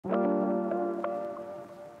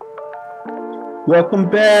Welcome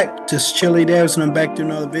back. Just Chili Devs, and I'm back to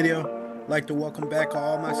another video. I'd like to welcome back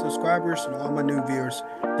all my subscribers and all my new viewers.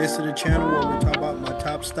 This is the channel where we talk about my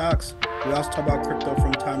top stocks. We also talk about crypto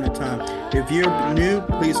from time to time. If you're new,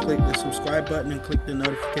 please click the subscribe button and click the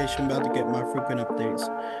notification bell to get my frequent updates.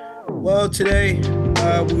 Well, today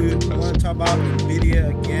we want to talk about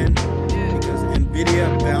Nvidia again because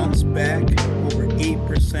Nvidia bounced back over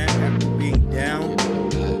 8% after being down.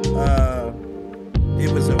 It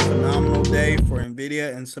was a phenomenal day for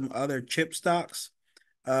Nvidia and some other chip stocks.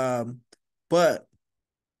 But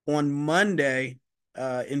on Monday,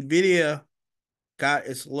 Nvidia got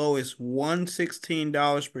as low as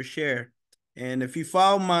 $116 per share. And if you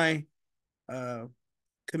follow my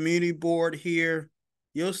community board here,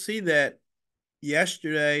 you'll see that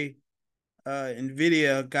yesterday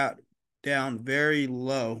Nvidia got down very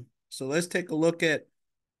low. So let's take a look at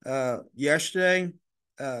yesterday.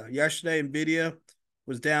 Yesterday, Nvidia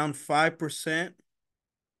was down 5%.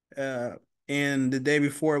 And the day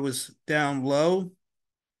before it was down low.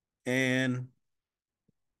 And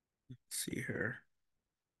let's see here.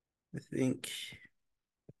 I think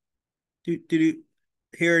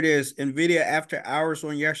here it is. Nvidia after hours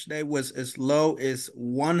on yesterday was as low as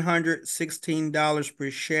 $116 per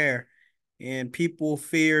share. And people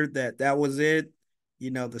feared that that was it. You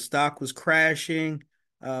know, the stock was crashing.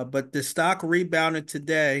 But the stock rebounded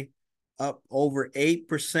today up over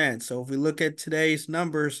 8%. So if we look at today's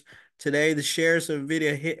numbers, today the shares of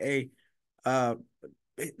Nvidia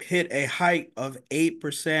hit a height of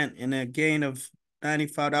 8% and a gain of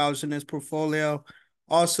 $95 in this portfolio.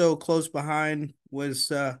 Also close behind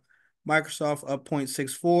was Microsoft up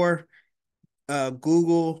 0.64.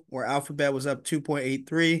 Google or Alphabet was up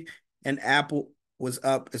 2.83, and Apple was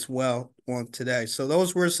up as well on today. So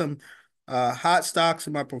those were some hot stocks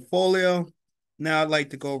in my portfolio. Now I'd like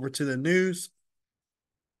to go over to the news.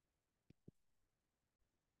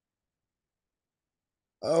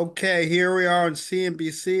 Okay, here we are on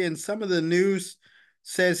CNBC, and some of the news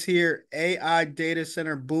says here AI data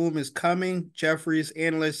center boom is coming. Jefferies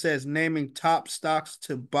analyst says naming top stocks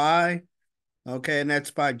to buy. Okay, and that's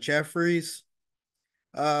by Jefferies.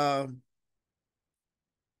 So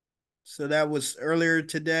that was earlier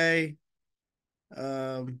today.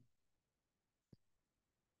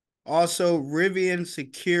 Also, Rivian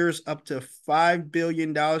secures up to $5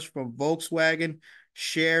 billion from Volkswagen.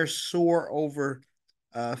 Shares soar over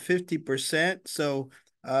 50%. So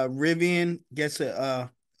Rivian gets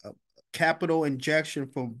a capital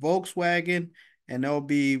injection from Volkswagen, and they'll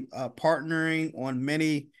be partnering on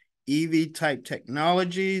many EV type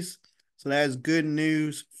technologies. So that is good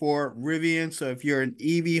news for Rivian. So if you're an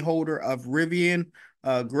EV holder of Rivian,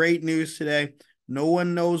 great news today. No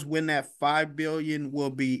one knows when that $5 billion will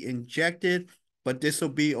be injected, but this will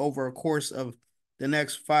be over a course of the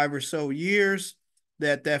next 5 or so years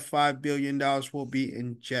that $5 billion will be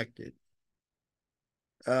injected.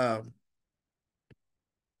 What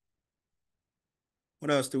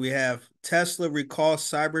else do we have? Tesla recalls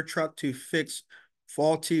Cybertruck to fix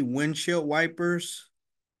faulty windshield wipers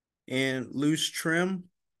and loose trim.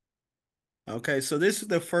 Okay, so this is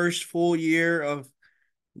the first full year of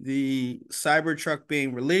the Cybertruck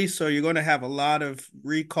being released. So you're going to have a lot of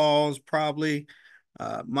recalls, probably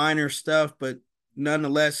minor stuff, but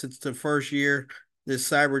nonetheless, it's the first year this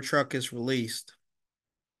Cybertruck is released.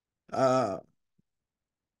 Nvidia's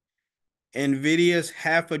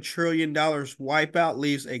 $500 billion wipeout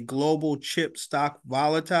leaves a global chip stock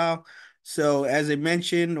volatile. So as I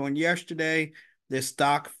mentioned on yesterday, the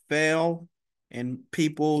stock fell and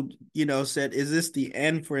people, said, is this the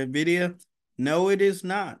end for Nvidia? No, it is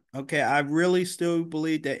not. Okay, I really still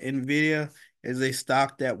believe that Nvidia is a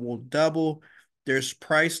stock that will double. There's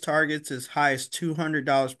price targets as high as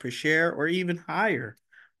 $200 per share or even higher.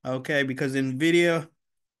 Okay, because Nvidia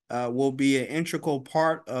will be an integral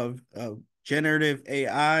part of generative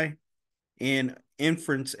AI and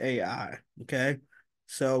inference AI. Okay,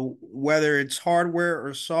 so whether it's hardware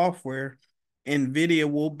or software,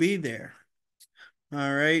 Nvidia will be there.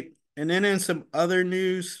 All right, and then in some other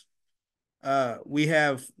news, we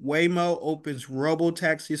have Waymo opens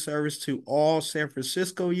Robotaxi service to all San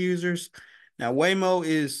Francisco users. Now, Waymo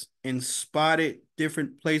is in spotted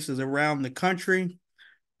different places around the country.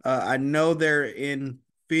 I know they're in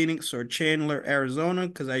Phoenix or Chandler, Arizona,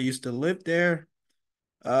 because I used to live there.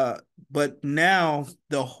 But now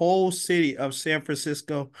the whole city of San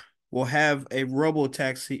Francisco will have a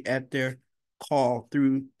Robotaxi at their call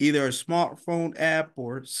through either a smartphone app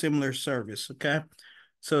or similar service. Okay.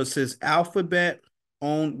 So it says Alphabet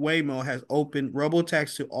owned Waymo has opened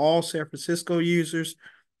Robotaxi to all San Francisco users,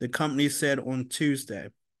 the company said on Tuesday.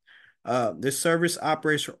 This service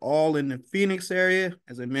operates for all in the Phoenix area,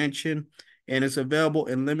 as I mentioned, and it's available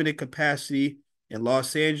in limited capacity in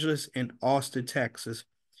Los Angeles and Austin, Texas.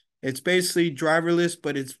 It's basically driverless,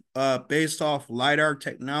 but it's based off LiDAR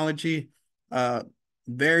technology, uh,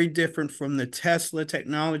 very different from the Tesla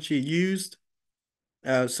technology used.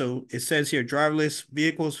 So it says here, driverless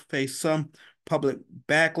vehicles face some public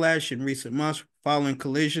backlash in recent months following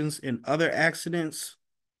collisions and other accidents.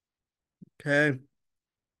 Okay.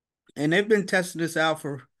 And they've been testing this out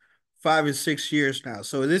for 5 or 6 years now.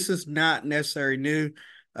 So this is not necessarily new.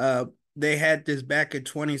 Uh, they had this back in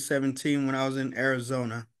 2017 when I was in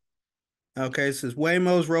Arizona. Okay, it says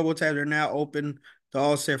Waymo's Robotaxi are now open to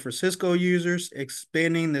all San Francisco users,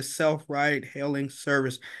 expanding the self-ride hailing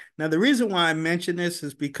service. Now, the reason why I mention this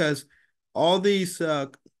is because all these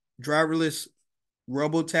driverless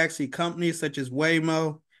robotaxi companies such as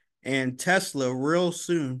Waymo and Tesla real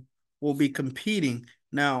soon will be competing.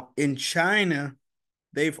 Now, in China,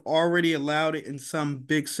 they've already allowed it in some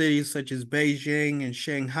big cities such as Beijing and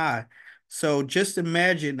Shanghai. So just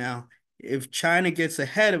imagine now, if China gets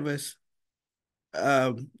ahead of us,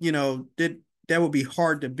 that would be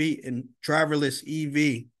hard to beat in driverless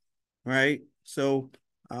EV, right? So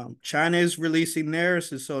China is releasing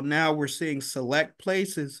theirs, and so now we're seeing select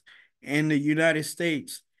places in the United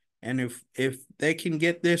States. And if they can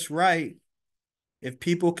get this right, if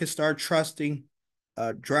people can start trusting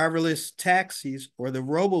driverless taxis or the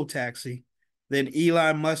robo taxi, then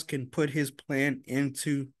Elon Musk can put his plan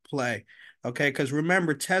into play. Okay, because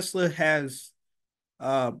remember, Tesla has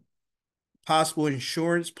uh, possible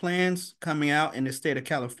insurance plans coming out in the state of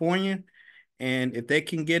California. And if they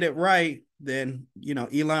can get it right, then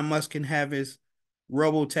Elon Musk can have his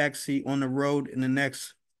robo taxi on the road in the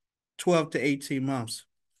next 12 to 18 months.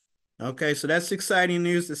 Okay, so that's exciting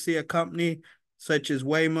news to see a company such as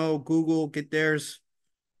Waymo, Google get theirs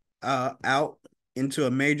out into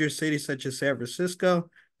a major city such as San Francisco.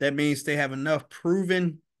 That means they have enough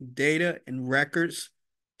proven data and records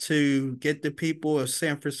to get the people of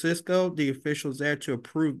San Francisco, the officials there, to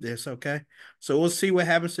approve this. Okay, so we'll see what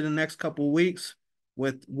happens in the next couple of weeks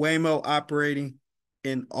with Waymo operating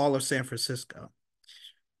in all of San Francisco.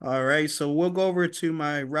 All right, so we'll go over to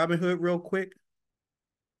my Robinhood real quick.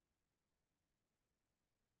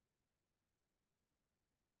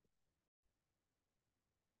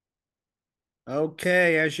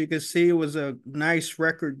 Okay, as you can see, it was a nice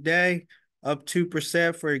record day, up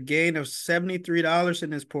 2% for a gain of $73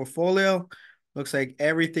 in his portfolio. Looks like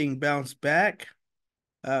everything bounced back.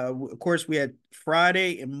 Of course, we had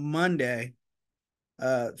Friday and Monday.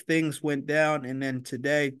 Things went down, and then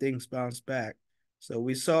today things bounced back. So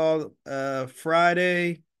we saw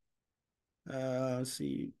Friday. Let's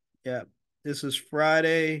see. Yeah, this is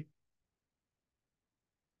Friday.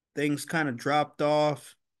 Things kind of dropped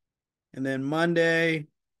off, and then Monday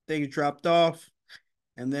things dropped off.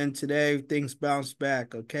 And then today things bounced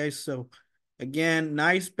back. Okay, so again,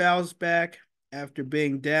 nice bounce back after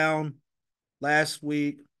being down last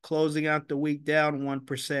week, closing out the week down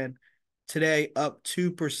 1%. Today up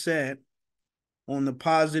 2% on the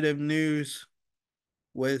positive news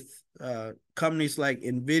with companies like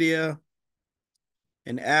Nvidia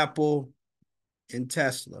and Apple and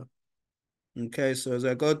Tesla. Okay, so as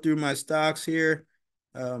I go through my stocks here,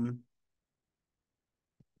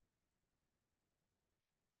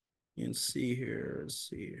 you can see here, let's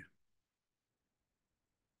see.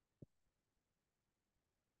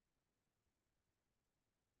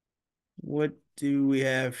 What do we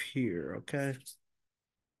have here? Okay.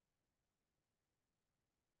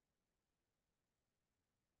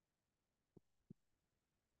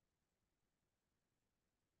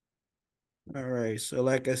 All right. So,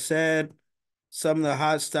 like I said, some of the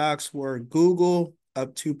hot stocks were Google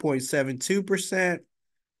up 2.72%.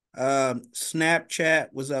 Snapchat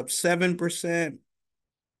was up 7%.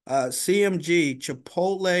 CMG,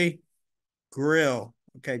 Chipotle Grill.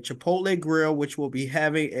 Okay. Chipotle Grill, which will be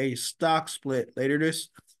having a stock split later this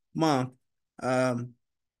month,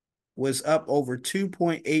 was up over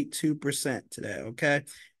 2.82% today. Okay.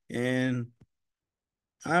 And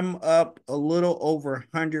I'm up a little over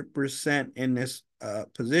 100% in this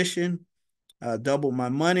position. Double my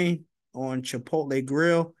money on Chipotle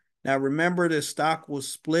Grill. Now, remember, the stock was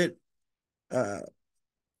split, I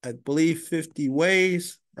believe, 50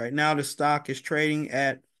 ways. Right now, the stock is trading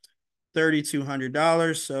at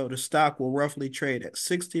 $3,200. So the stock will roughly trade at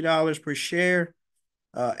 $60 per share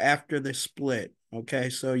after the split.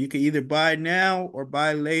 Okay, so you can either buy now or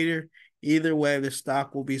buy later. Either way, the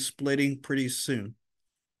stock will be splitting pretty soon.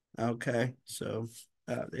 Okay, so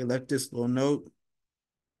they left this little note.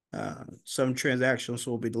 Some transactions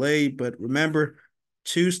will be delayed, but remember,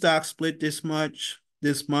 Two stocks split this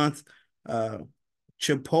month.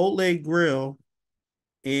 Chipotle Grill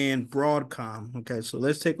and Broadcom. Okay, so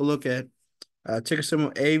let's take a look at ticker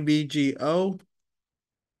symbol AVGO.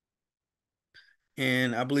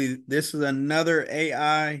 And I believe this is another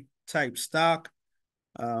AI type stock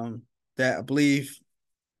that I believe,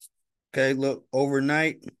 okay, look,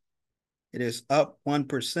 overnight, it is up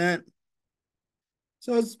 1%.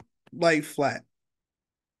 So it's like flat.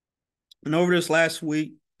 And over this last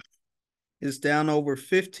week, it's down over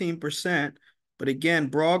 15%. But again,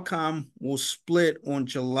 Broadcom will split on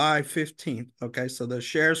July 15th. Okay, so the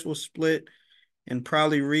shares will split and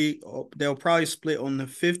they'll probably split on the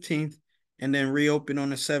 15th and then reopen on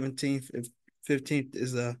the 17th. If 15th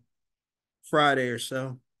is a Friday or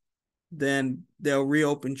so, then they'll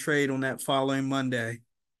reopen trade on that following Monday.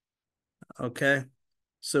 Okay,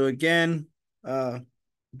 so again,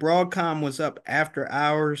 Broadcom was up after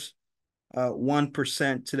hours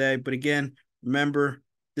 1% today. But again, remember,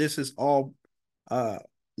 this is all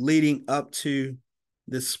leading up to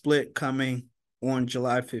the split coming on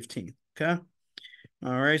July 15th. Okay.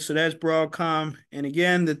 All right. So that's Broadcom. And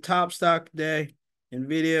again, the top stock today,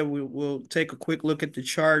 Nvidia, we'll take a quick look at the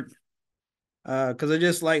chart because I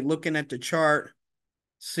just like looking at the chart,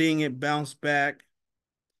 seeing it bounce back,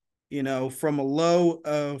 from a low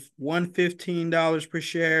of $115 per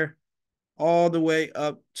share all the way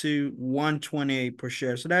up to 128 per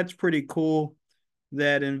share. So that's pretty cool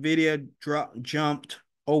that Nvidia jumped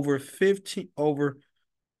over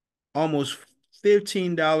almost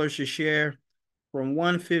 $15 a share from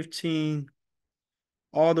 115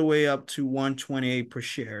 all the way up to 128 per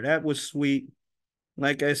share. That was sweet.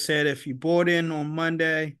 Like I said, if you bought in on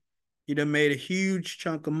Monday, you'd have made a huge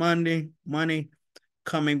chunk of money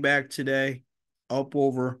coming back today, up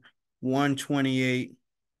over 128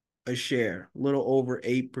 a share, a little over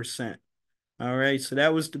 8%. All right, so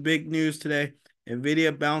that was the big news today.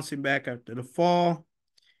 Nvidia bouncing back after the fall.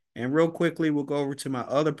 And real quickly, we'll go over to my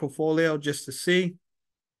other portfolio just to see.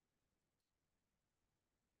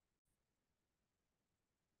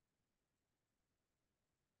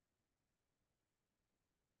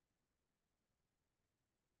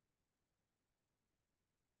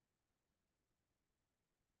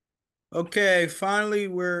 Okay, finally,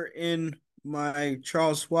 we're in my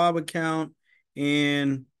Charles Schwab account.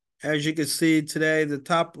 And as you can see today, the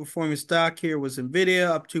top performing stock here was Nvidia,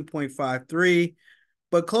 up 2.53.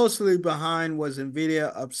 But closely behind was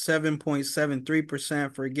Nvidia, up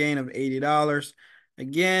 7.73% for a gain of $80.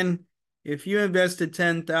 Again, if you invested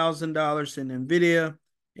 $10,000 in Nvidia,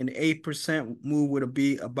 an 8% move would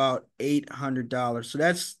be about $800. So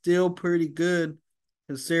that's still pretty good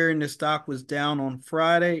considering the stock was down on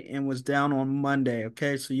Friday and was down on Monday.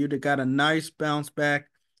 Okay, so you'd have got a nice bounce back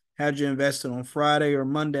had you invested on Friday or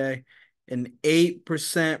Monday, an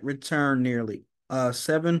 8% return nearly,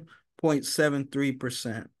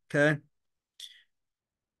 7.73%. Okay.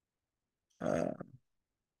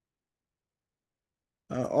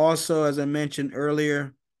 Also, as I mentioned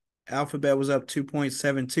earlier, Alphabet was up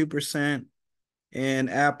 2.72%, and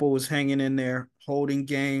Apple was hanging in there, holding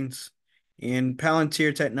gains, and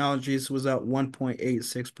Palantir Technologies was up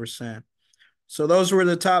 1.86%. So those were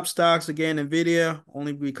the top stocks. Again, Nvidia,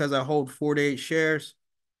 only because I hold 48 shares.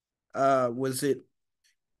 Was it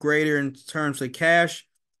greater in terms of cash?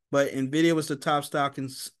 But Nvidia was the top stock in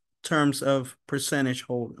terms of percentage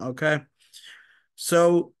hold. Okay.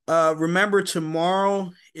 So remember,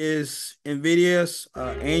 tomorrow is Nvidia's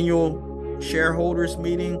annual shareholders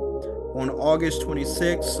meeting on August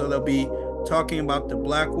 26th. So they'll be talking about the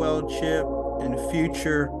Blackwell chip and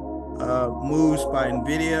future moves by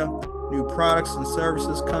Nvidia, new products and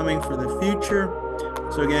services coming for the future.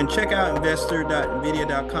 So again, check out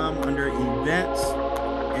investor.nvidia.com under events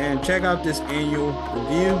and check out this annual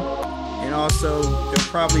review. And also, there'll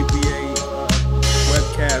probably be a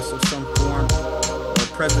webcast of some form or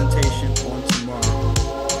presentation on tomorrow.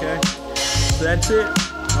 Okay, so that's it. I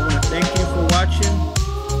want to thank you for watching.